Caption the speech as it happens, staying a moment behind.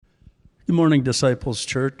Good morning, Disciples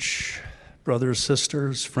Church, brothers,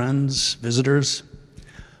 sisters, friends, visitors.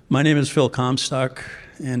 My name is Phil Comstock,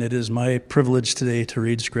 and it is my privilege today to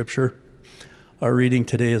read Scripture. Our reading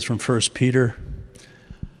today is from 1 Peter,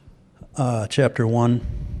 chapter 1,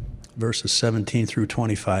 verses 17 through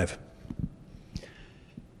 25.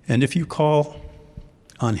 And if you call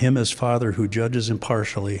on him as Father who judges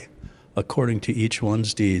impartially according to each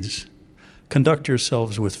one's deeds, conduct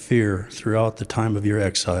yourselves with fear throughout the time of your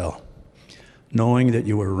exile, knowing that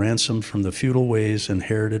you were ransomed from the futile ways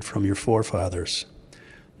inherited from your forefathers,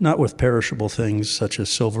 not with perishable things such as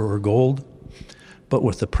silver or gold, but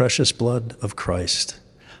with the precious blood of Christ,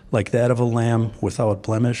 like that of a lamb without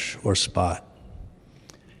blemish or spot.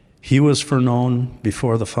 He was foreknown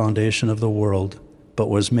before the foundation of the world, but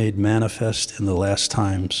was made manifest in the last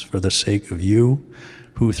times for the sake of you,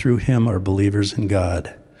 who through him are believers in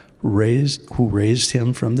God, who raised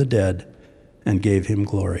him from the dead and gave him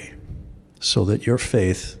glory, so that your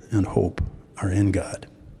faith and hope are in God.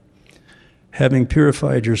 Having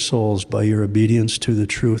purified your souls by your obedience to the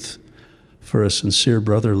truth for a sincere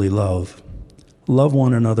brotherly love, love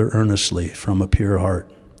one another earnestly from a pure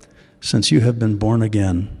heart, since you have been born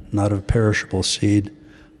again, not of perishable seed,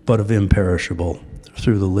 but of imperishable,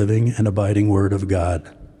 through the living and abiding word of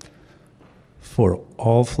God. For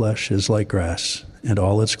all flesh is like grass, and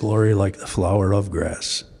all its glory like the flower of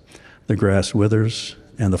grass. The grass withers,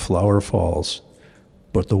 and the flower falls,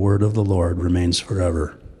 but the word of the Lord remains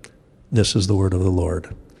forever. This is the word of the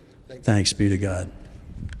Lord. Thanks be to God.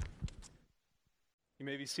 You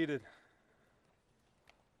may be seated.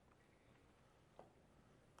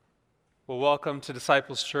 Well, welcome to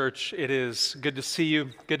Disciples Church. It is good to see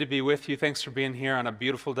you, good to be with you. Thanks for being here on a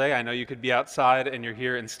beautiful day. I know you could be outside and you're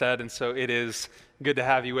here instead, and so it is good to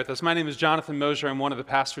have you with us. My name is Jonathan Mosier. I'm one of the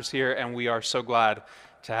pastors here, and we are so glad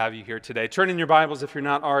to have you here today. Turn in your Bibles, if you're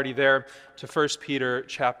not already there, to 1 Peter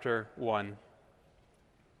chapter 1.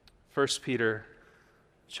 1 Peter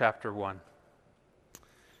chapter 1.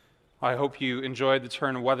 I hope you enjoyed the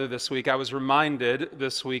turn of weather this week. I was reminded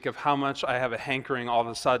this week of how much I have a hankering all of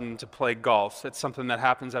a sudden to play golf. It's something that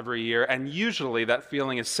happens every year, and usually that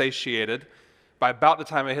feeling is satiated by about the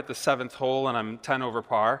time I hit the 7th hole and I'm 10 over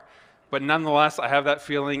par. But nonetheless, I have that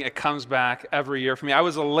feeling. It comes back every year for me. I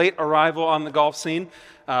was a late arrival on the golf scene.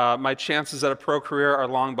 My chances at a pro career are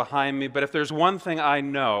long behind me. But if there's one thing I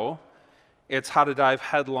know, it's how to dive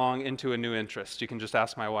headlong into a new interest. You can just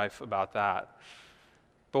ask my wife about that.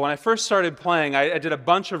 But when I first started playing, I did a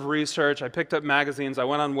bunch of research. I picked up magazines. I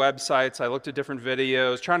went on websites. I looked at different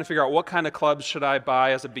videos, trying to figure out what kind of clubs should I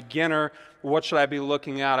buy as a beginner. What should I be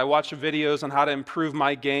looking at? I watched videos on how to improve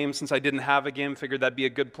my game since I didn't have a game. Figured that'd be a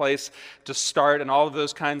good place to start and all of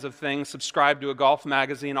those kinds of things. Subscribed to a golf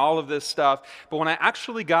magazine, all of this stuff. But when I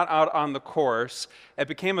actually got out on the course, it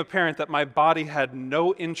became apparent that my body had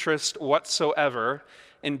no interest whatsoever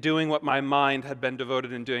in doing what my mind had been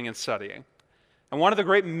devoted in doing and studying. And one of the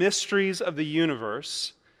great mysteries of the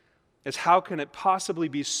universe is how can it possibly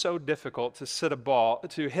be so difficult to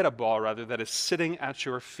hit a ball that is sitting at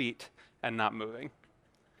your feet and not moving?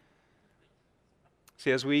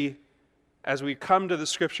 See, as we come to the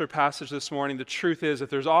scripture passage this morning, the truth is that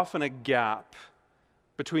there's often a gap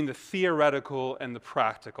between the theoretical and the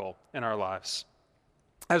practical in our lives.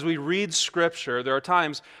 As we read Scripture, there are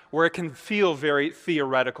times where it can feel very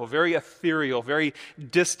theoretical, very ethereal, very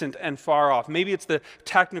distant and far off. Maybe it's the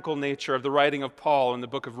technical nature of the writing of Paul in the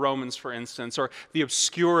book of Romans, for instance, or the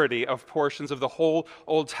obscurity of portions of the whole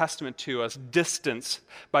Old Testament to us, distanced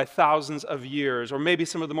by thousands of years, or maybe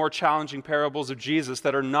some of the more challenging parables of Jesus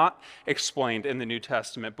that are not explained in the New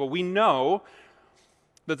Testament. But we know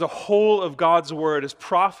that the whole of God's word is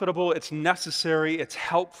profitable, it's necessary, it's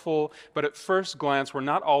helpful, but at first glance, we're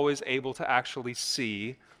not always able to actually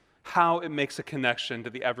see how it makes a connection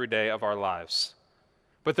to the everyday of our lives.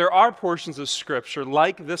 But there are portions of Scripture,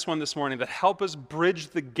 like this one this morning, that help us bridge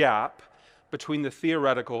the gap between the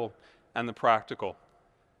theoretical and the practical.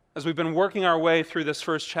 As we've been working our way through this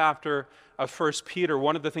first chapter of 1 Peter,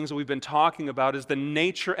 one of the things that we've been talking about is the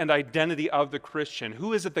nature and identity of the Christian.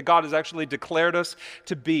 Who is it that God has actually declared us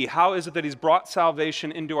to be? How is it that He's brought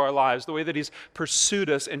salvation into our lives? The way that He's pursued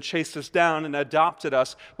us and chased us down and adopted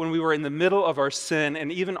us when we were in the middle of our sin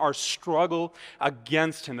and even our struggle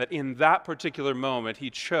against Him, that in that particular moment He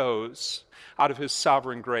chose out of His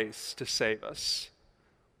sovereign grace to save us.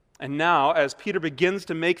 And now, as Peter begins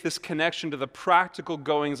to make this connection to the practical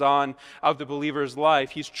goings-on of the believer's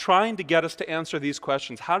life, he's trying to get us to answer these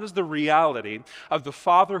questions. How does the reality of the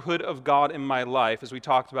fatherhood of God in my life, as we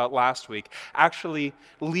talked about last week, actually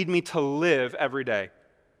lead me to live every day?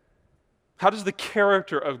 How does the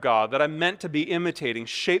character of God that I'm meant to be imitating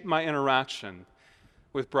shape my interaction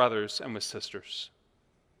with brothers and with sisters?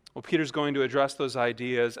 Well, Peter's going to address those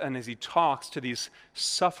ideas, and as he talks to these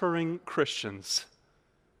suffering Christians,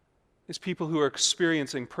 these people who are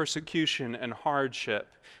experiencing persecution and hardship,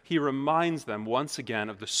 he reminds them once again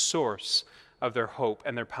of the source of their hope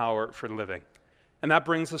and their power for living. And that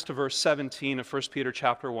brings us to verse 17 of 1 Peter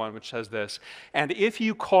chapter 1, which says this, "And if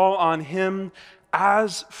you call on him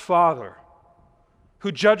as Father,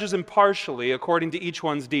 who judges impartially according to each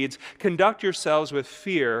one's deeds, conduct yourselves with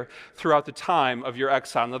fear throughout the time of your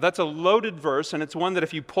exile." Now that's a loaded verse, and it's one that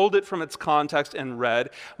if you pulled it from its context and read,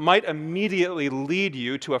 might immediately lead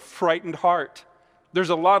you to a frightened heart. There's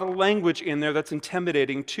a lot of language in there that's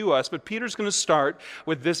intimidating to us, but Peter's going to start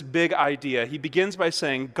with this big idea. He begins by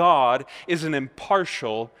saying God is an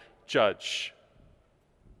impartial judge.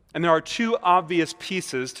 And there are two obvious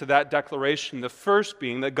pieces to that declaration. The first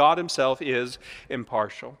being that God himself is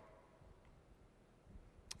impartial.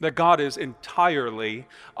 That God is entirely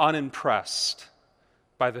unimpressed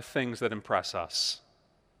by the things that impress us.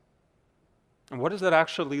 And what does that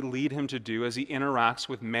actually lead him to do as he interacts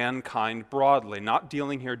with mankind broadly? Not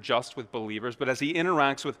dealing here just with believers, but as he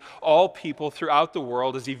interacts with all people throughout the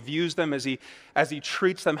world, as he views them, as he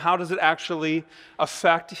treats them, how does it actually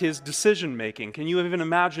affect his decision making? Can you even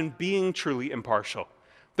imagine being truly impartial?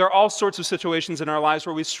 There are all sorts of situations in our lives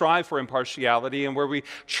where we strive for impartiality and where we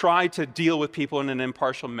try to deal with people in an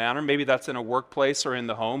impartial manner. Maybe that's in a workplace or in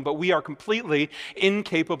the home, but we are completely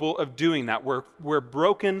incapable of doing that. We're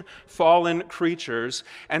broken, fallen creatures,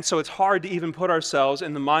 and so it's hard to even put ourselves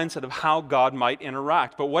in the mindset of how God might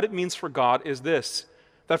interact. But what it means for God is this,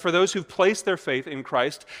 that for those who've placed their faith in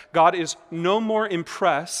Christ, God is no more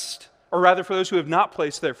impressed, or rather for those who have not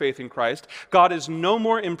placed their faith in Christ, God is no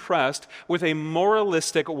more impressed with a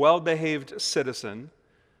moralistic, well-behaved citizen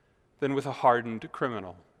than with a hardened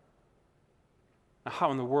criminal. Now,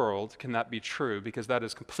 how in the world can that be true? Because that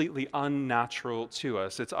is completely unnatural to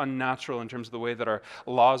us. It's unnatural in terms of the way that our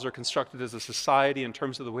laws are constructed as a society, in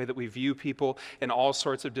terms of the way that we view people in all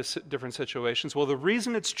sorts of different situations. Well, the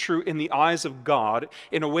reason it's true in the eyes of God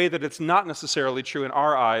in a way that it's not necessarily true in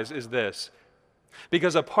our eyes is this.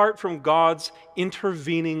 Because apart from God's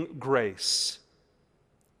intervening grace,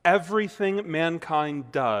 everything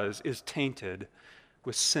mankind does is tainted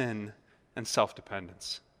with sin and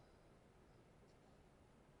self-dependence.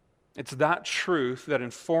 It's that truth that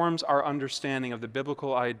informs our understanding of the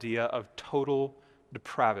biblical idea of total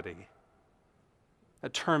depravity.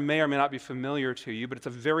 That term may or may not be familiar to you, but it's a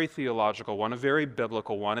very theological one, a very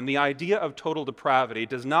biblical one. And the idea of total depravity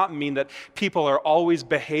does not mean that people are always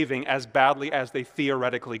behaving as badly as they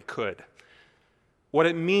theoretically could. What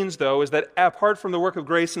it means, though, is that apart from the work of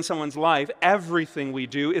grace in someone's life, everything we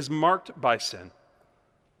do is marked by sin.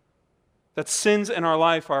 That sins in our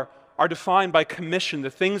life are defined by commission, the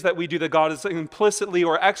things that we do that God has implicitly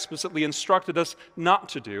or explicitly instructed us not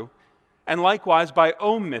to do. And likewise by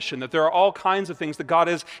omission, that there are all kinds of things that God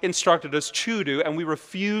has instructed us to do, and we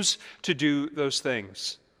refuse to do those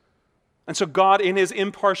things. And so God, in his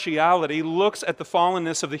impartiality, looks at the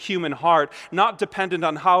fallenness of the human heart, not dependent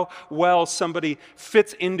on how well somebody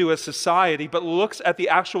fits into a society, but looks at the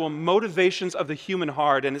actual motivations of the human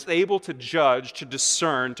heart and is able to judge, to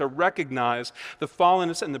discern, to recognize the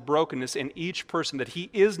fallenness and the brokenness in each person, that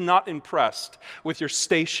he is not impressed with your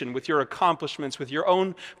station, with your accomplishments, with your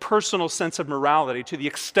own personal sense of morality, to the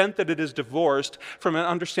extent that it is divorced from an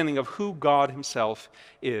understanding of who God himself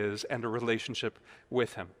is and a relationship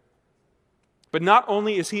with him. But not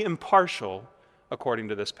only is he impartial, according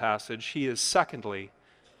to this passage, he is secondly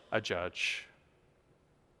a judge.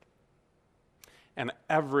 And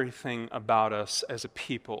everything about us as a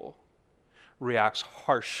people reacts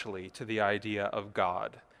harshly to the idea of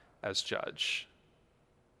God as judge.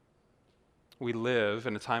 We live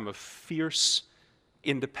in a time of fierce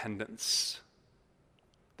independence,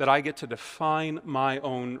 that I get to define my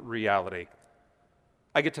own reality.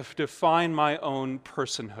 I get to define my own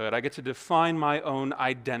personhood. I get to define my own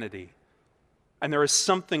identity. And there is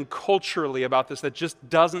something culturally about this that just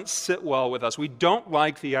doesn't sit well with us. We don't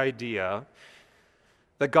like the idea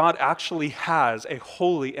that God actually has a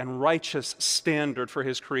holy and righteous standard for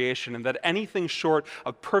his creation, and that anything short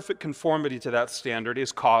of perfect conformity to that standard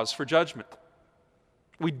is cause for judgment.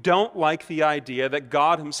 We don't like the idea that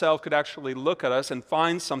God himself could actually look at us and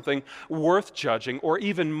find something worth judging, or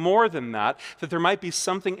even more than that there might be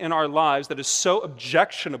something in our lives that is so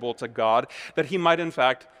objectionable to God that he might in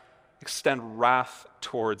fact extend wrath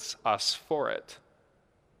towards us for it.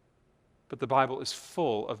 But the Bible is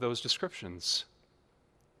full of those descriptions.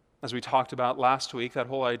 As we talked about last week, that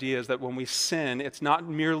whole idea is that when we sin, it's not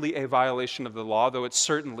merely a violation of the law, though it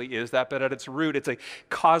certainly is that, but at its root, it's a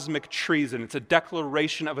cosmic treason. It's a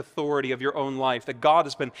declaration of authority of your own life, that God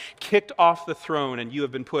has been kicked off the throne and you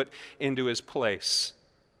have been put into his place.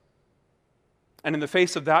 And in the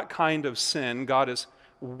face of that kind of sin, God is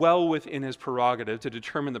well within his prerogative to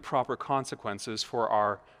determine the proper consequences for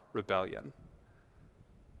our rebellion.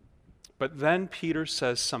 But then Peter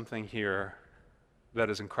says something here that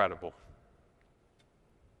is incredible.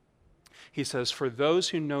 He says, for those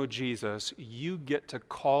who know Jesus, you get to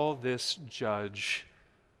call this judge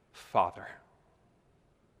Father.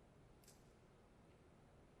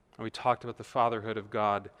 And we talked about the fatherhood of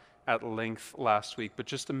God at length last week, but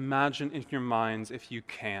just imagine in your minds, if you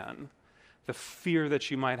can, the fear that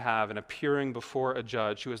you might have in appearing before a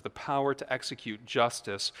judge who has the power to execute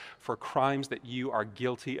justice for crimes that you are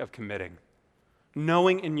guilty of committing.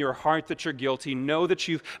 Knowing in your heart that you're guilty, know that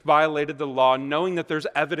you've violated the law, knowing that there's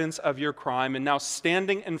evidence of your crime, and now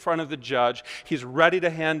standing in front of the judge, he's ready to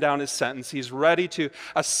hand down his sentence. He's ready to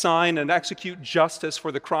assign and execute justice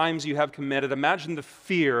for the crimes you have committed. Imagine the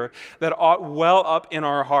fear that ought well up in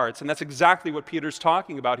our hearts. And that's exactly what Peter's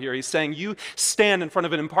talking about here. He's saying you stand in front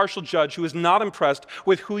of an impartial judge who is not impressed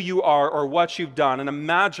with who you are or what you've done. And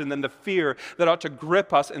imagine then the fear that ought to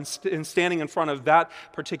grip us in standing in front of that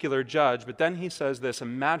particular judge. But then he says this,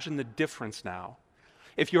 imagine the difference now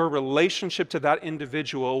if your relationship to that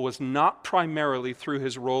individual was not primarily through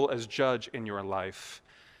his role as judge in your life,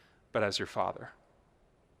 but as your father.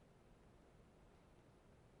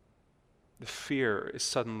 The fear is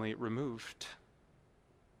suddenly removed.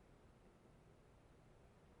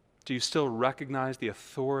 Do you still recognize the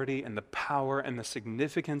authority and the power and the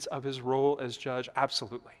significance of his role as judge?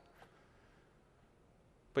 Absolutely.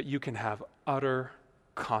 But you can have utter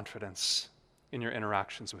confidence in your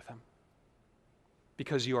interactions with him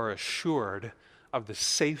because you are assured of the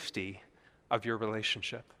safety of your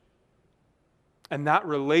relationship. And that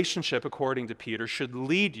relationship, according to Peter, should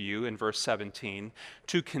lead you, in verse 17,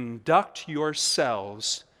 to conduct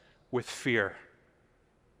yourselves with fear.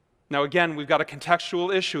 Now again, we've got a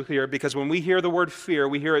contextual issue here because when we hear the word fear,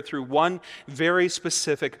 we hear it through one very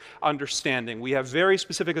specific understanding. We have very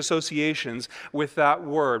specific associations with that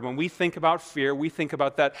word. When we think about fear, we think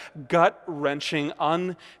about that gut-wrenching,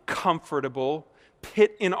 uncomfortable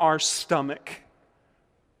pit in our stomach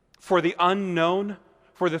for the unknown,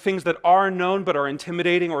 for the things that are known but are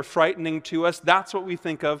intimidating or frightening to us. That's what we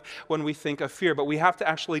think of when we think of fear. But we have to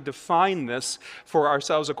actually define this for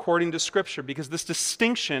ourselves according to Scripture because this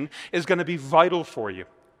distinction is going to be vital for you,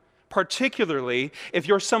 particularly if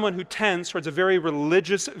you're someone who tends towards a very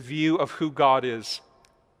religious view of who God is.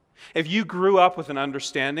 If you grew up with an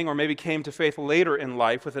understanding, or maybe came to faith later in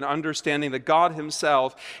life with an understanding that God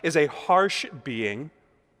himself is a harsh being,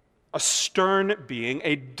 a stern being,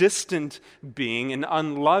 a distant being, an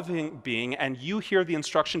unloving being, and you hear the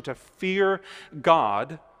instruction to fear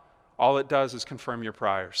God, all it does is confirm your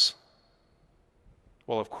priors.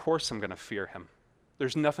 Well, of course I'm going to fear him.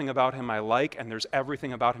 There's nothing about him I like, and there's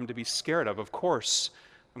everything about him to be scared of. Of course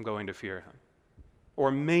I'm going to fear him. Or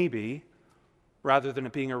maybe, rather than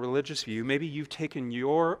it being a religious view, maybe you've taken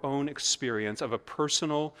your own experience of a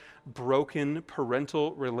personal, broken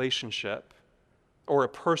parental relationship or a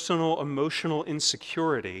personal emotional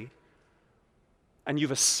insecurity, and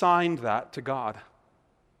you've assigned that to God.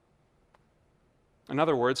 In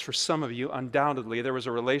other words, for some of you, undoubtedly, there was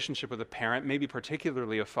a relationship with a parent, maybe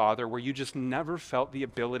particularly a father, where you just never felt the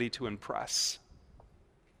ability to impress.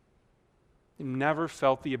 You never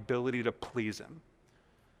felt the ability to please him.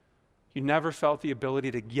 You never felt the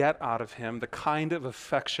ability to get out of him the kind of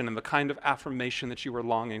affection and the kind of affirmation that you were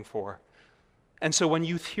longing for. And so when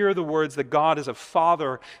you hear the words that God is a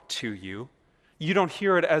father to you, you don't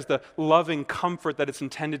hear it as the loving comfort that it's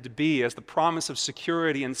intended to be, as the promise of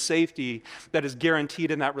security and safety that is guaranteed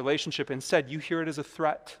in that relationship. Instead, you hear it as a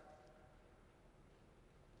threat.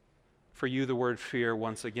 For you, the word fear,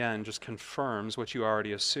 once again, just confirms what you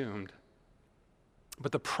already assumed.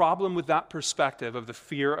 But the problem with that perspective of the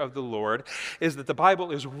fear of the Lord is that the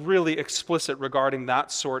Bible is really explicit regarding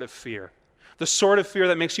that sort of fear. The sort of fear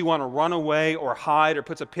that makes you want to run away or hide or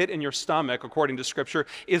puts a pit in your stomach, according to Scripture,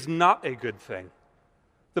 is not a good thing.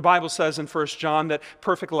 The Bible says in 1 John that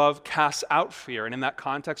perfect love casts out fear, and in that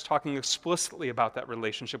context, talking explicitly about that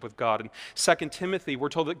relationship with God. In 2 Timothy, we're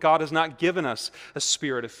told that God has not given us a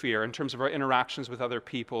spirit of fear in terms of our interactions with other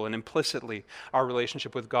people, and implicitly our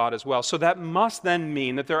relationship with God as well. So that must then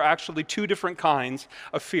mean that there are actually two different kinds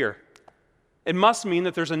of fear. It must mean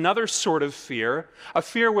that there's another sort of fear, a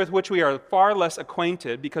fear with which we are far less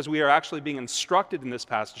acquainted because we are actually being instructed in this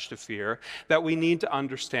passage to fear, that we need to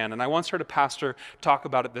understand. And I once heard a pastor talk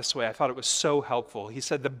about it this way. I thought it was so helpful. He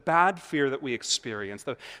said the bad fear that we experience,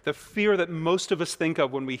 the fear that most of us think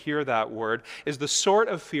of when we hear that word, is the sort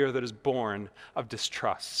of fear that is born of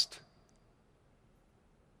distrust.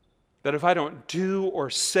 That if I don't do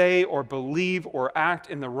or say or believe or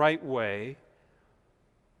act in the right way,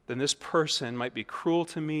 then this person might be cruel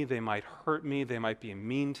to me, they might hurt me, they might be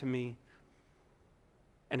mean to me.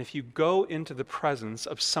 And if you go into the presence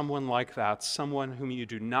of someone like that, someone whom you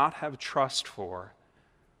do not have trust for,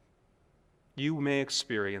 you may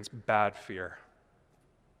experience bad fear.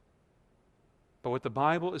 But what the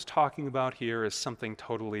Bible is talking about here is something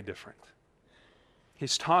totally different.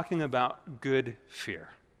 He's talking about good fear.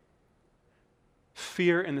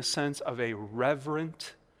 Fear in the sense of a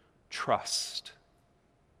reverent trust.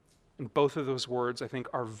 And both of those words, I think,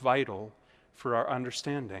 are vital for our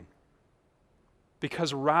understanding.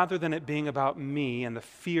 Because rather than it being about me and the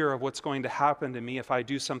fear of what's going to happen to me if I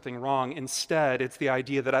do something wrong, instead, it's the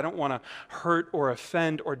idea that I don't want to hurt or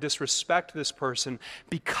offend or disrespect this person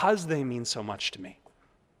because they mean so much to me.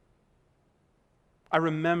 I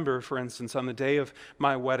remember, for instance, on the day of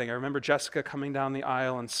my wedding, I remember Jessica coming down the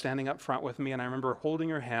aisle and standing up front with me, and I remember holding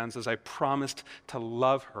her hands as I promised to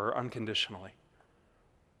love her unconditionally.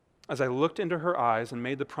 As I looked into her eyes and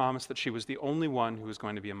made the promise that she was the only one who was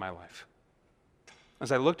going to be in my life.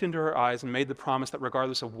 As I looked into her eyes and made the promise that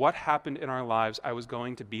regardless of what happened in our lives, I was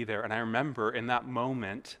going to be there. And I remember in that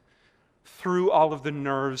moment, through all of the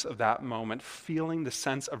nerves of that moment, feeling the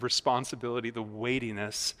sense of responsibility, the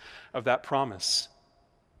weightiness of that promise.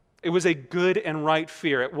 It was a good and right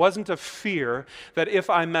fear. It wasn't a fear that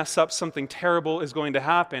if I mess up, something terrible is going to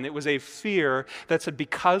happen. It was a fear that said,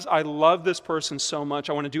 because I love this person so much,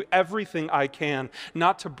 I want to do everything I can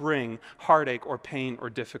not to bring heartache or pain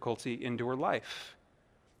or difficulty into her life.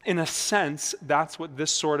 In a sense, that's what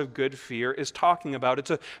this sort of good fear is talking about.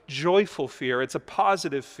 It's a joyful fear. It's a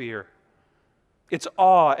positive fear. It's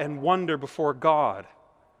awe and wonder before God.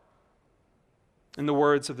 In the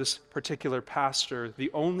words of this particular pastor,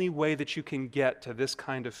 the only way that you can get to this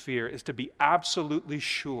kind of fear is to be absolutely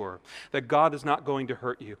sure that God is not going to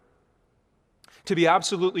hurt you. To be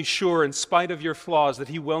absolutely sure, in spite of your flaws, that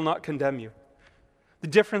He will not condemn you. The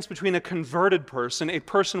difference between a converted person, a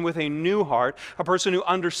person with a new heart, a person who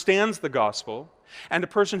understands the gospel, and a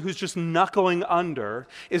person who's just knuckling under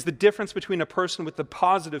is the difference between a person with the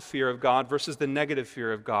positive fear of God versus the negative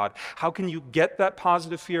fear of God. How can you get that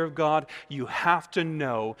positive fear of God? You have to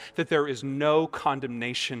know that there is no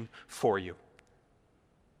condemnation for you.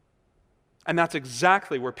 And that's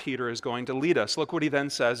exactly where Peter is going to lead us. Look what he then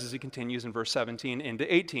says as he continues in verse 17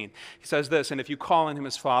 into 18. He says this, "And if you call on Him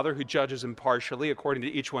as Father, who judges impartially according to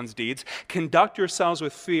each one's deeds, conduct yourselves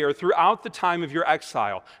with fear throughout the time of your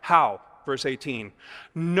exile." How? Verse 18,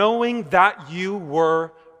 "Knowing that you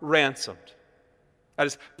were ransomed." That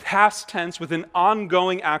is past tense with an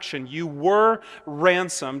ongoing action. You were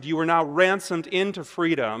ransomed. You are now ransomed into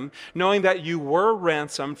freedom, knowing that you were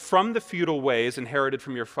ransomed from the feudal ways inherited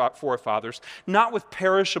from your forefathers, not with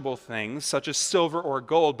perishable things such as silver or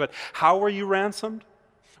gold, but how were you ransomed?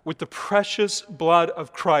 With the precious blood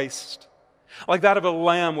of Christ. Like that of a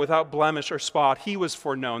lamb without blemish or spot, He was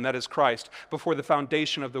foreknown, that is Christ, before the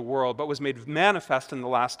foundation of the world, but was made manifest in the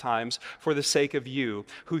last times for the sake of you,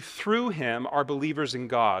 who through Him are believers in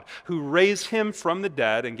God, who raised Him from the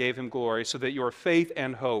dead and gave Him glory, so that your faith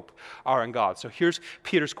and hope are in God. So here's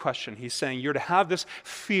Peter's question. He's saying you're to have this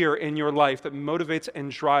fear in your life that motivates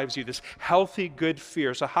and drives you, this healthy, good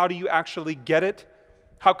fear. So how do you actually get it?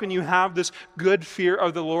 How can you have this good fear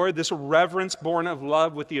of the Lord, this reverence born of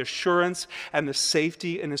love with the assurance and the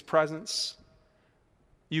safety in His presence?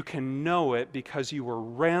 You can know it because you were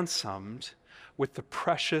ransomed with the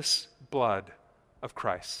precious blood of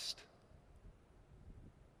Christ.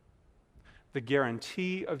 The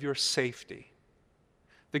guarantee of your safety,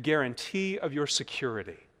 the guarantee of your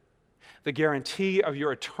security, the guarantee of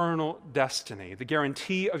your eternal destiny, the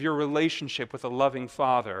guarantee of your relationship with a loving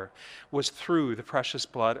Father was through the precious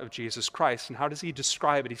blood of Jesus Christ. And how does He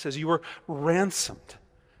describe it? He says, you were ransomed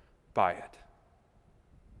by it.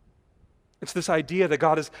 It's this idea that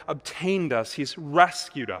God has obtained us, He's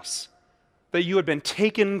rescued us, that you had been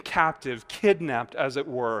taken captive, kidnapped, as it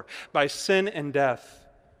were, by sin and death.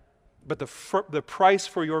 But the price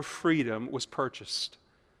for your freedom was purchased.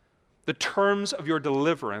 The terms of your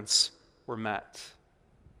deliverance were met.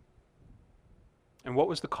 And what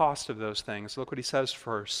was the cost of those things? Look what he says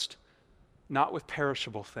first. Not with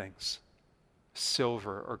perishable things,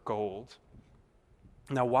 silver or gold.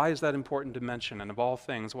 Now, why is that important to mention? And of all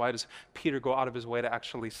things, why does Peter go out of his way to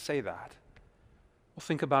actually say that? Well,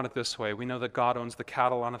 think about it this way. We know that God owns the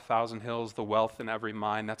cattle on 1,000 hills, the wealth in every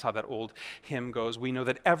mine. That's how that old hymn goes. We know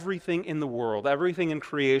that everything in the world, everything in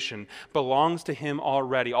creation belongs to him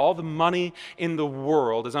already. All the money in the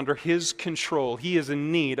world is under his control. He is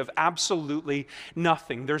in need of absolutely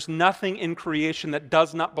nothing. There's nothing in creation that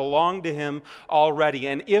does not belong to him already.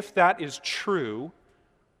 And if that is true,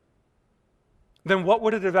 then what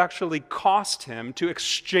would it have actually cost him to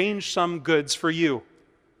exchange some goods for you?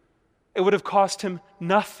 It would have cost him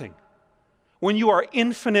nothing. When you are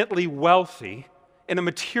infinitely wealthy in a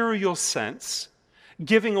material sense,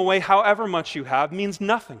 giving away however much you have means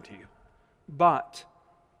nothing to you. But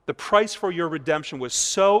the price for your redemption was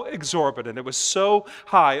so exorbitant, it was so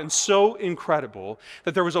high and so incredible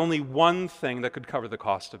that there was only one thing that could cover the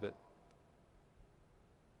cost of it: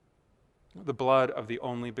 the blood of the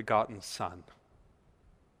only begotten Son.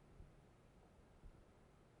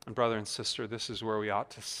 And brother and sister, this is where we ought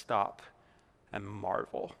to stop and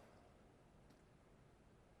marvel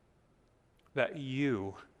that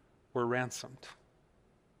you were ransomed,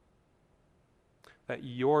 that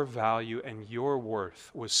your value and your worth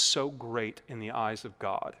was so great in the eyes of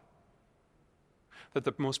God, that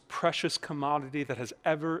the most precious commodity that has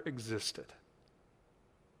ever existed,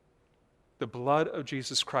 the blood of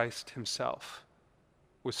Jesus Christ himself,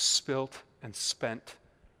 was spilt and spent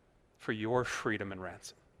for your freedom and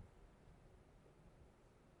ransom.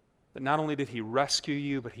 That not only did he rescue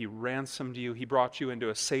you, but he ransomed you. He brought you into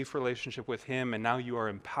a safe relationship with him, and now you are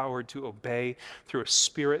empowered to obey through a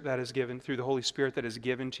spirit that is given, through the Holy Spirit that is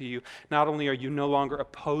given to you. Not only are you no longer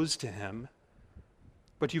opposed to him,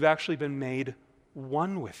 but you've actually been made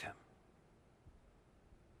one with him.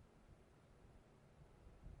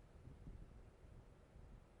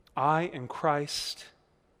 I in Christ,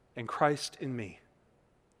 and Christ in me.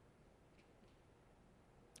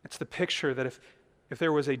 It's the picture that if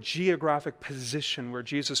there was a geographic position where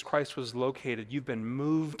Jesus Christ was located, you've been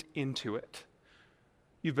moved into it.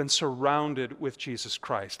 You've been surrounded with Jesus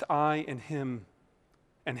Christ. I in him,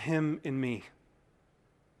 and him in me.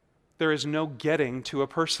 There is no getting to a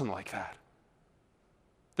person like that.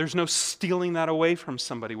 There's no stealing that away from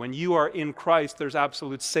somebody. When you are in Christ, there's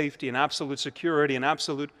absolute safety and absolute security and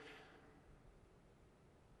absolute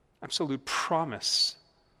promise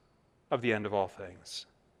of the end of all things.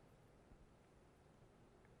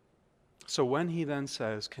 So when he then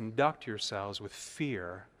says, conduct yourselves with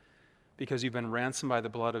fear because you've been ransomed by the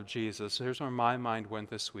blood of Jesus, here's where my mind went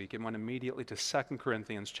this week. It went immediately to 2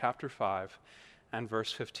 Corinthians chapter 5 and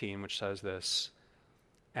verse 15, which says this: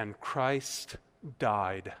 and Christ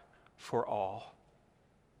died for all,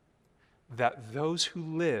 that those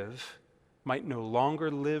who live might no longer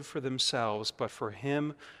live for themselves, but for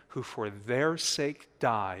him who for their sake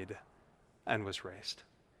died and was raised.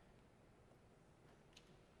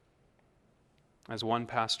 As one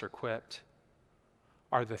pastor quipped,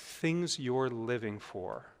 are the things you're living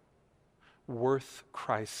for worth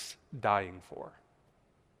Christ's dying for?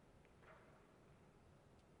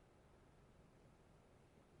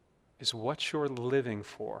 Is what you're living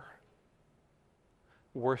for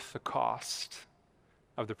worth the cost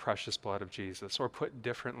of the precious blood of Jesus? Or put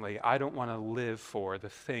differently, I don't want to live for the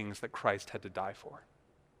things that Christ had to die for.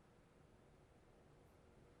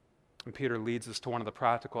 And Peter leads us to one of the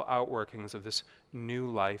practical outworkings of this new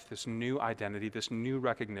life, this new identity, this new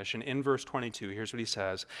recognition. In verse 22, here's what he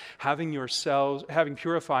says: having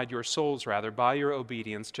purified your souls by your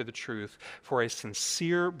obedience to the truth for a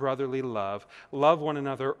sincere brotherly love, love one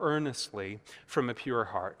another earnestly from a pure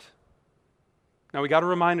heart. Now we got to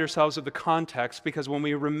remind ourselves of the context, because when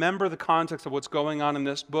we remember the context of what's going on in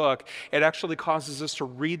this book, it actually causes us to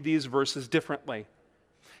read these verses differently.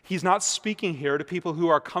 He's not speaking here to people who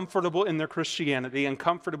are comfortable in their Christianity and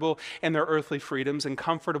comfortable in their earthly freedoms and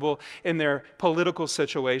comfortable in their political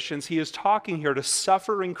situations. He is talking here to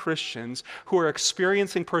suffering Christians who are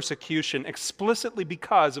experiencing persecution explicitly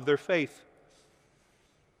because of their faith.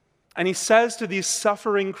 And he says to these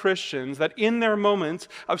suffering Christians that in their moments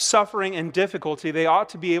of suffering and difficulty, they ought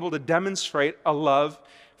to be able to demonstrate a love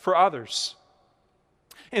for others.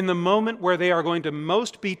 In the moment where they are going to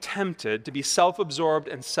most be tempted to be self-absorbed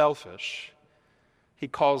and selfish, he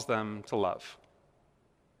calls them to love.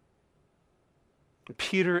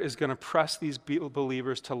 Peter is going to press these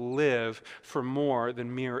believers to live for more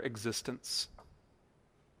than mere existence.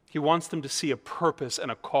 He wants them to see a purpose and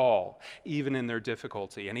a call, even in their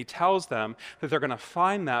difficulty. And he tells them that they're going to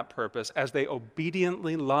find that purpose as they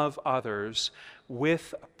obediently love others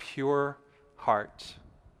with a pure heart.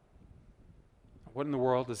 What in the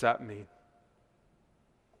world does that mean?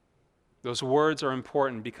 Those words are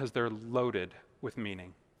important because they're loaded with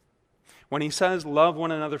meaning. When he says, love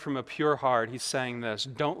one another from a pure heart, he's saying this: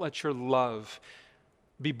 don't let your love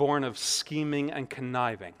be born of scheming and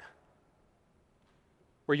conniving,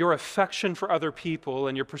 where your affection for other people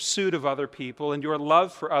and your pursuit of other people and your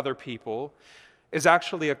love for other people is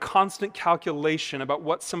actually a constant calculation about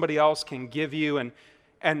what somebody else can give you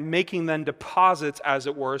and making then deposits, as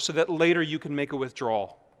it were, so that later you can make a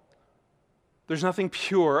withdrawal. There's nothing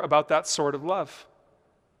pure about that sort of love.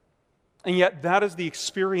 And yet that is the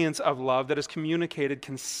experience of love that is communicated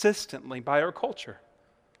consistently by our culture.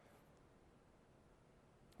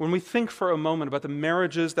 When we think for a moment about the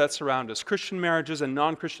marriages that surround us, Christian marriages and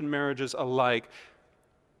non-Christian marriages alike,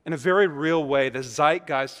 in a very real way, the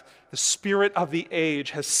zeitgeist, the spirit of the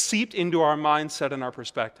age, has seeped into our mindset and our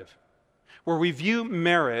perspective, where we view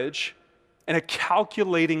marriage in a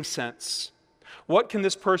calculating sense. What can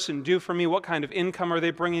this person do for me? What kind of income are they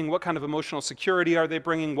bringing? What kind of emotional security are they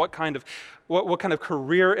bringing? What kind of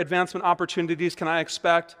career advancement opportunities can I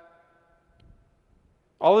expect?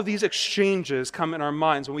 All of these exchanges come in our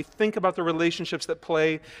minds. When we think about the relationships that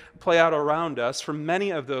play out around us, for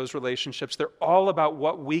many of those relationships, they're all about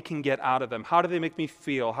what we can get out of them. How do they make me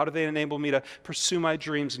feel? How do they enable me to pursue my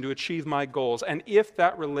dreams and to achieve my goals? And if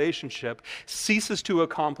that relationship ceases to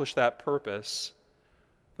accomplish that purpose,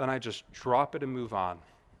 then I just drop it and move on.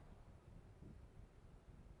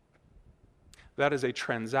 That is a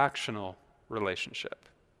transactional relationship.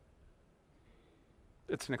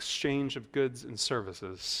 It's an exchange of goods and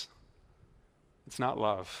services. It's not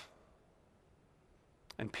love.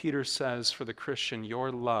 And Peter says for the Christian,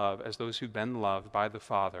 your love, as those who've been loved by the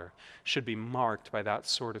Father, should be marked by that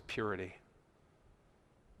sort of purity.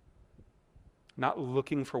 Not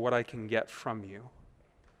looking for what I can get from you,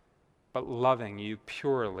 but loving you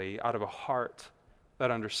purely out of a heart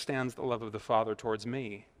that understands the love of the Father towards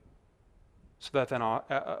me. So that then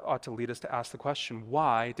ought to lead us to ask the question,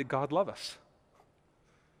 why did God love us?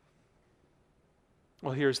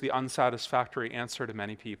 Well, here's the unsatisfactory answer to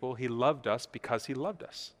many people. He loved us because he loved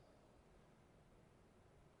us.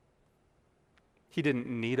 He didn't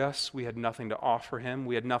need us. We had nothing to offer him.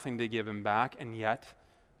 We had nothing to give him back, and yet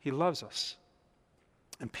he loves us.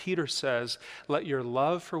 And Peter says, let your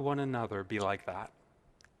love for one another be like that.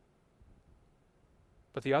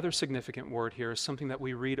 But the other significant word here is something that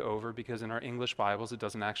we read over because in our English Bibles it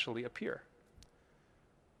doesn't actually appear.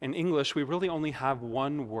 In English, we really only have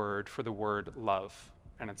one word for the word love,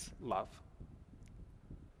 and it's love.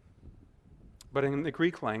 But in the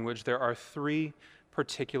Greek language, there are three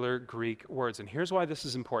particular Greek words. And here's why this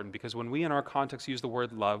is important, because when we in our context use the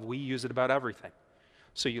word love, we use it about everything.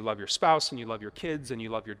 So you love your spouse, and you love your kids, and you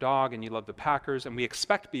love your dog, and you love the Packers, and we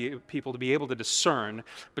expect people to be able to discern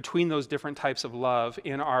between those different types of love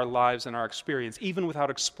in our lives and our experience, even without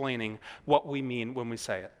explaining what we mean when we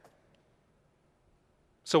say it.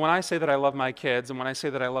 So when I say that I love my kids and when I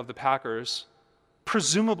say that I love the Packers,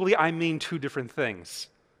 presumably I mean two different things,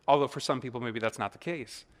 although for some people maybe that's not the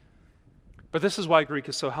case. But this is why Greek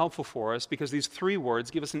is so helpful for us, because these three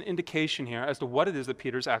words give us an indication here as to what it is that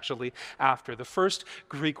Peter's actually after. The first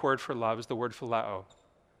Greek word for love is the word phileo.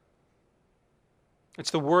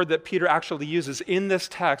 It's the word that Peter actually uses in this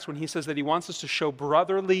text when he says that he wants us to show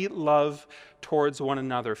brotherly love towards one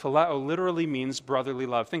another. Phileo literally means brotherly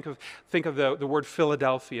love. Think of the word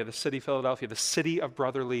Philadelphia, the city Philadelphia, the city of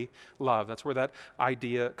brotherly love. That's where that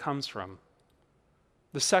idea comes from.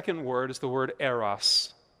 The second word is the word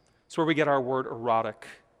eros. It's where we get our word erotic.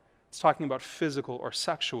 It's talking about physical or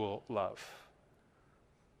sexual love.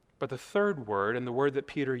 But the third word, and the word that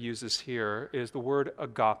Peter uses here, is the word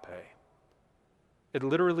agape. It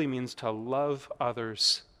literally means to love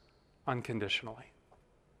others unconditionally.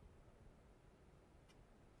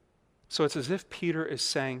 So it's as if Peter is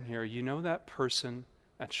saying here, you know that person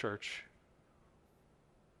at church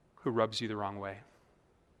who rubs you the wrong way?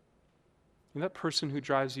 You know that person who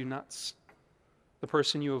drives you nuts? The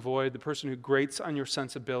person you avoid, the person who grates on your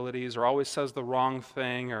sensibilities or always says the wrong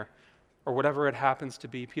thing or whatever it happens to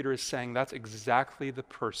be? Peter is saying that's exactly the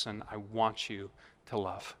person I want you to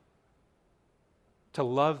love. To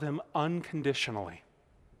love them unconditionally.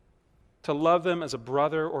 To love them as a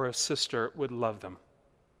brother or a sister would love them.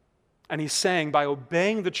 And he's saying by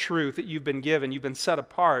obeying the truth that you've been given, you've been set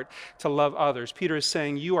apart to love others. Peter is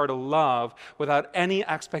saying you are to love without any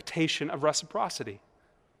expectation of reciprocity.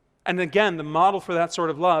 And again, the model for that sort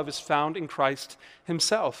of love is found in Christ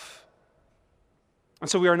himself. And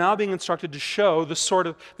so we are now being instructed to show the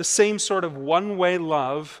same sort of one-way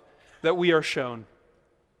love that we are shown.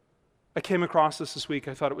 I came across this week.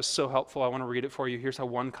 I thought it was so helpful. I want to read it for you. Here's how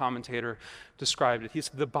one commentator described it. He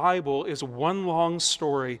said, "The Bible is one long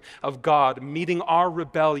story of God meeting our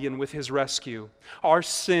rebellion with his rescue, our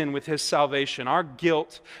sin with his salvation, our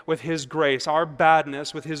guilt with his grace, our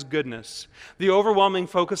badness with his goodness. The overwhelming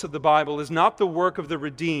focus of the Bible is not the work of the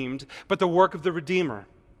redeemed, but the work of the Redeemer.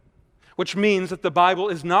 Which means that the Bible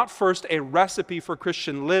is not first a recipe for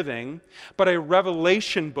Christian living, but a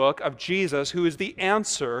revelation book of Jesus, who is the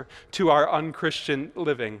answer to our unchristian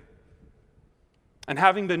living. And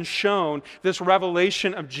having been shown this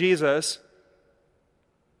revelation of Jesus,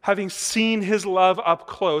 having seen his love up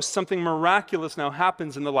close, something miraculous now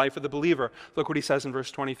happens in the life of the believer. Look what he says in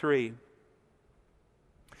verse 23.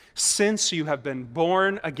 Since you have been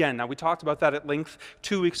born again. Now, we talked about that at length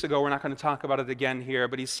 2 weeks ago. We're not going to talk about it again here,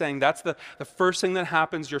 but he's saying that's the first thing that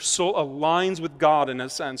happens. Your soul aligns with God in a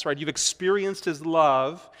sense, right? You've experienced his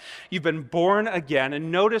love. You've been born again.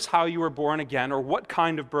 And notice how you were born again, or what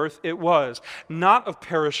kind of birth it was. Not of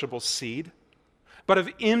perishable seed, but of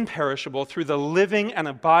imperishable, through the living and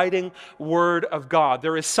abiding Word of God.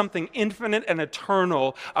 There is something infinite and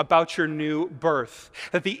eternal about your new birth.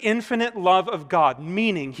 That the infinite love of God,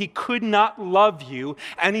 meaning he could not love you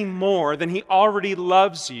any more than he already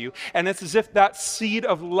loves you, and it's as if that seed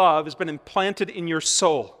of love has been implanted in your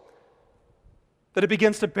soul. That it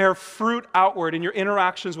begins to bear fruit outward in your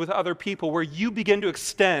interactions with other people, where you begin to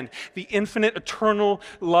extend the infinite, eternal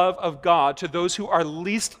love of God to those who are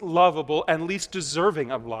least lovable and least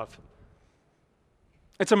deserving of love.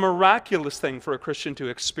 It's a miraculous thing for a Christian to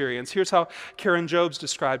experience. Here's how Karen Jobes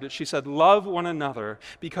described it. She said, "Love one another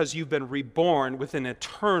because you've been reborn with an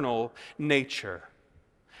eternal nature.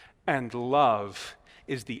 And love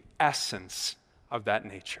is the essence of that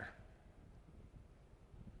nature."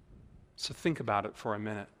 So think about it for a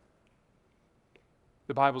minute.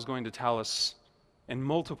 The Bible's going to tell us in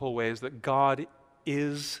multiple ways that God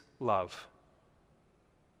is love.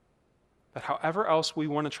 That however else we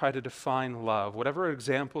want to try to define love, whatever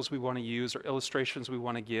examples we want to use or illustrations we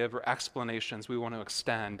want to give or explanations we want to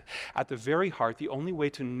extend, at the very heart, the only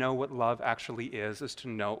way to know what love actually is to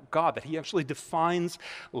know God, that he actually defines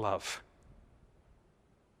love.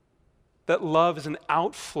 That love is an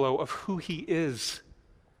outflow of who he is.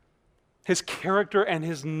 His character and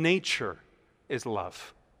his nature is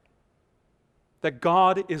love. That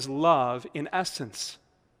God is love in essence.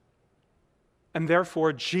 And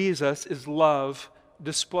therefore, Jesus is love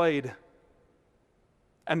displayed.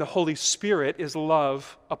 And the Holy Spirit is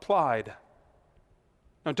love applied.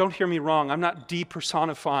 Now, don't hear me wrong. I'm not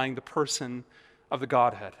depersonifying the person of the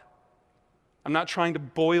Godhead. I'm not trying to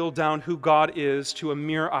boil down who God is to a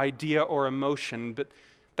mere idea or emotion, but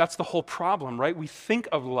that's the whole problem, right? We think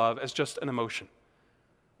of love as just an emotion.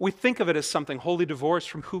 We think of it as something wholly divorced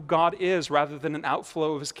from who God is rather than an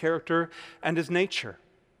outflow of his character and his nature.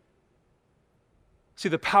 See,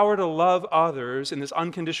 the power to love others in this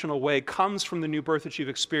unconditional way comes from the new birth that you've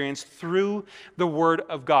experienced through the Word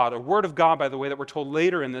of God. A Word of God, by the way, that we're told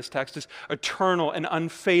later in this text is eternal and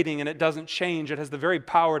unfading, and it doesn't change. It has the very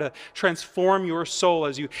power to transform your soul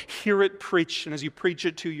as you hear it preached and as you preach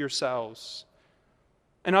it to yourselves.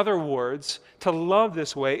 In other words, to love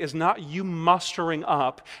this way is not you mustering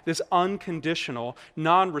up this unconditional,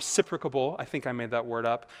 non-reciprocable, I think I made that word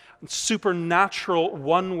up, supernatural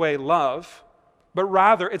one-way love, but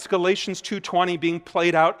rather it's Galatians 2:20 being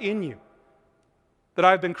played out in you. That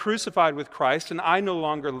I've been crucified with Christ and I no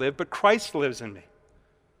longer live, but Christ lives in me.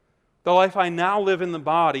 The life I now live in the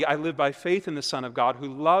body, I live by faith in the Son of God who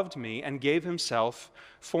loved me and gave himself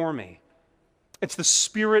for me. It's the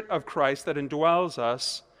Spirit of Christ that indwells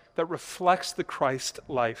us, that reflects the Christ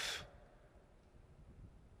life.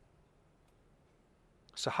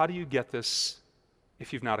 So how do you get this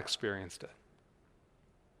if you've not experienced it?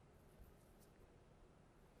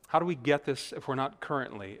 How do we get this if we're not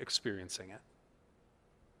currently experiencing it?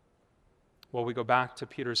 Well, we go back to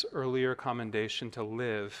Peter's earlier commendation to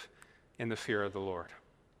live in the fear of the Lord.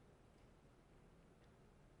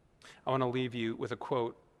 I want to leave you with a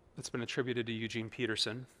quote that's been attributed to Eugene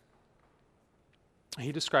Peterson.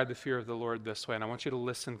 He described the fear of the Lord this way, and I want you to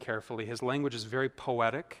listen carefully. His language is very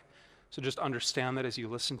poetic, so just understand that as you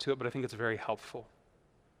listen to it, but I think it's very helpful.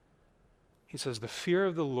 He says, "The fear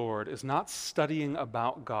of the Lord is not studying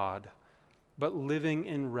about God, but living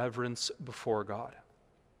in reverence before God."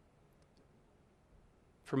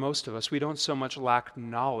 For most of us, we don't so much lack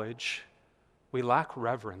knowledge, we lack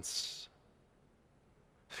reverence.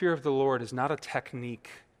 Fear of the Lord is not a technique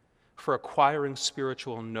for acquiring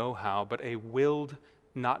spiritual know-how, but a willed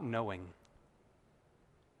not knowing.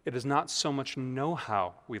 It is not so much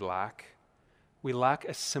know-how we lack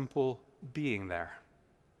a simple being there.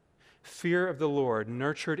 Fear of the Lord,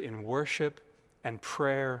 nurtured in worship and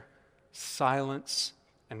prayer, silence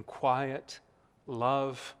and quiet,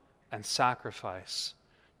 love and sacrifice,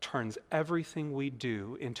 turns everything we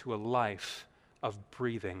do into a life of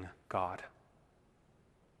breathing God.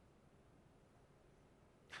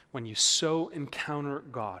 When you so encounter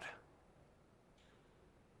God,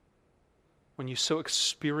 when you so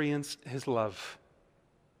experience his love,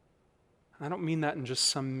 and I don't mean that in just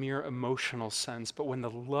some mere emotional sense, but when the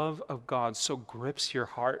love of God so grips your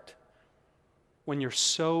heart, when you're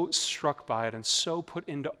so struck by it and so put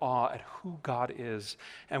into awe at who God is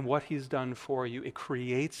and what he's done for you, it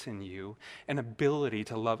creates in you an ability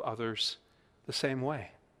to love others the same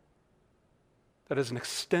way. That as an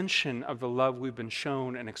extension of the love we've been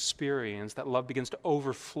shown and experienced, that love begins to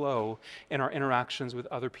overflow in our interactions with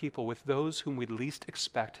other people, with those whom we least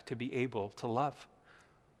expect to be able to love.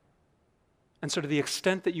 And so to the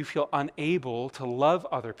extent that you feel unable to love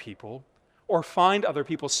other people, or find other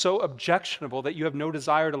people so objectionable that you have no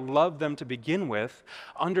desire to love them to begin with,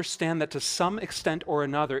 understand that to some extent or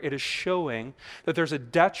another, it is showing that there's a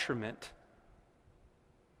detriment,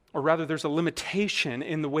 or rather there's a limitation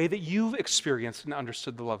in the way that you've experienced and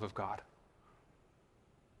understood the love of God.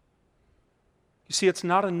 You see, it's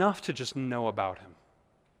not enough to just know about him.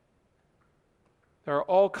 There are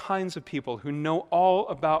all kinds of people who know all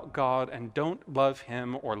about God and don't love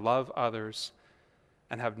him or love others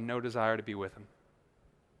and have no desire to be with him.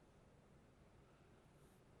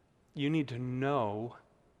 You need to know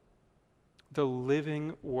the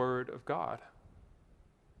living Word of God.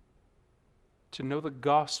 To know the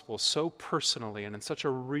gospel so personally and in such a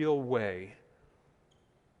real way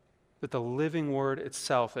that the living Word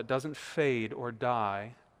itself, that doesn't fade or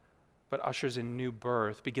die, but ushers in new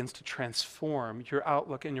birth, begins to transform your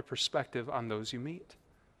outlook and your perspective on those you meet.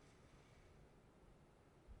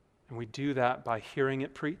 And we do that by hearing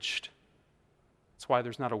it preached. That's why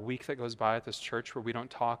there's not a week that goes by at this church where we don't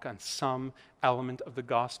talk on some element of the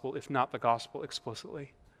gospel, if not the gospel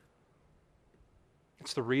explicitly.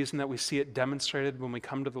 It's the reason that we see it demonstrated when we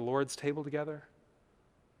come to the Lord's table together.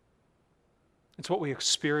 It's what we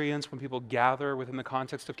experience when people gather within the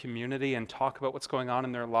context of community and talk about what's going on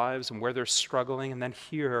in their lives and where they're struggling, and then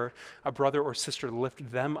hear a brother or sister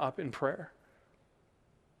lift them up in prayer.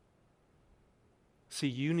 See,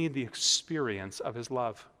 you need the experience of his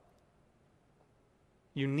love.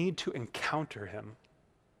 You need to encounter him.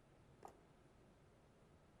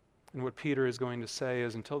 And what Peter is going to say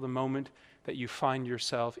is, until the moment that you find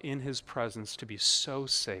yourself in his presence to be so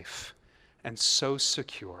safe and so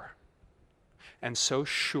secure and so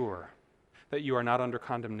sure that you are not under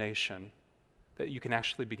condemnation, that you can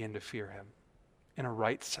actually begin to fear him in a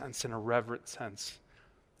right sense, in a reverent sense.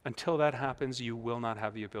 Until that happens, you will not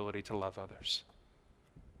have the ability to love others.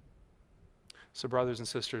 So, brothers and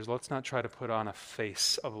sisters, let's not try to put on a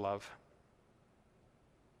face of love.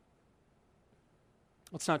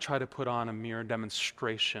 Let's not try to put on a mere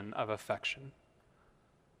demonstration of affection,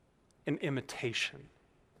 an imitation.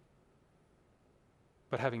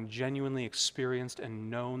 But having genuinely experienced and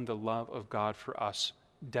known the love of God for us,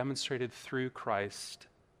 demonstrated through Christ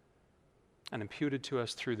and imputed to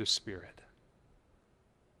us through the Spirit,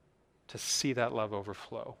 to see that love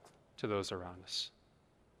overflow to those around us.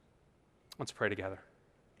 Let's pray together.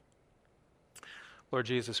 Lord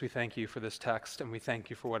Jesus, we thank you for this text, and we thank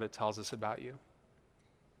you for what it tells us about you.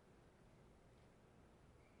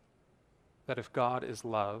 That if God is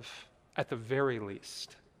love, at the very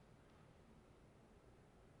least,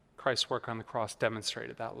 Christ's work on the cross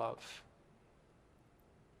demonstrated that love.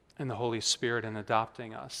 And the Holy Spirit, in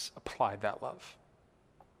adopting us, applied that love.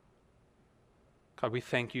 God, we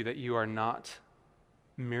thank you that you are not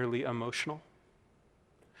merely emotional.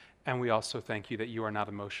 And we also thank you that you are not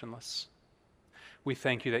emotionless. We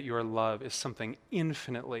thank you that your love is something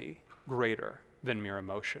infinitely greater than mere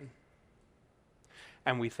emotion.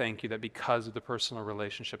 And we thank you that because of the personal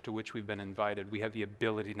relationship to which we've been invited, we have the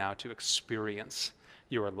ability now to experience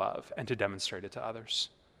your love and to demonstrate it to others.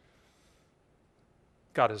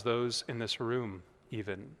 God, as those in this room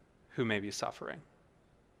even who may be suffering,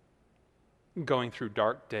 going through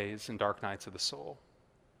dark days and dark nights of the soul,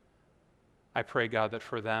 I pray, God, that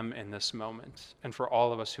for them in this moment, and for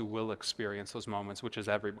all of us who will experience those moments, which is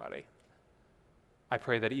everybody, I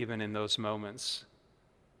pray that even in those moments,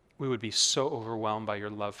 we would be so overwhelmed by your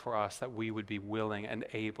love for us that we would be willing and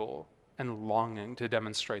able and longing to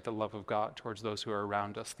demonstrate the love of God towards those who are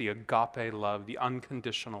around us, the agape love, the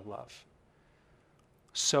unconditional love,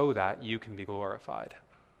 so that you can be glorified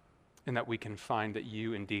and that we can find that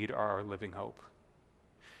you indeed are our living hope.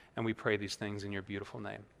 And we pray these things in your beautiful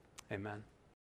name. Amen.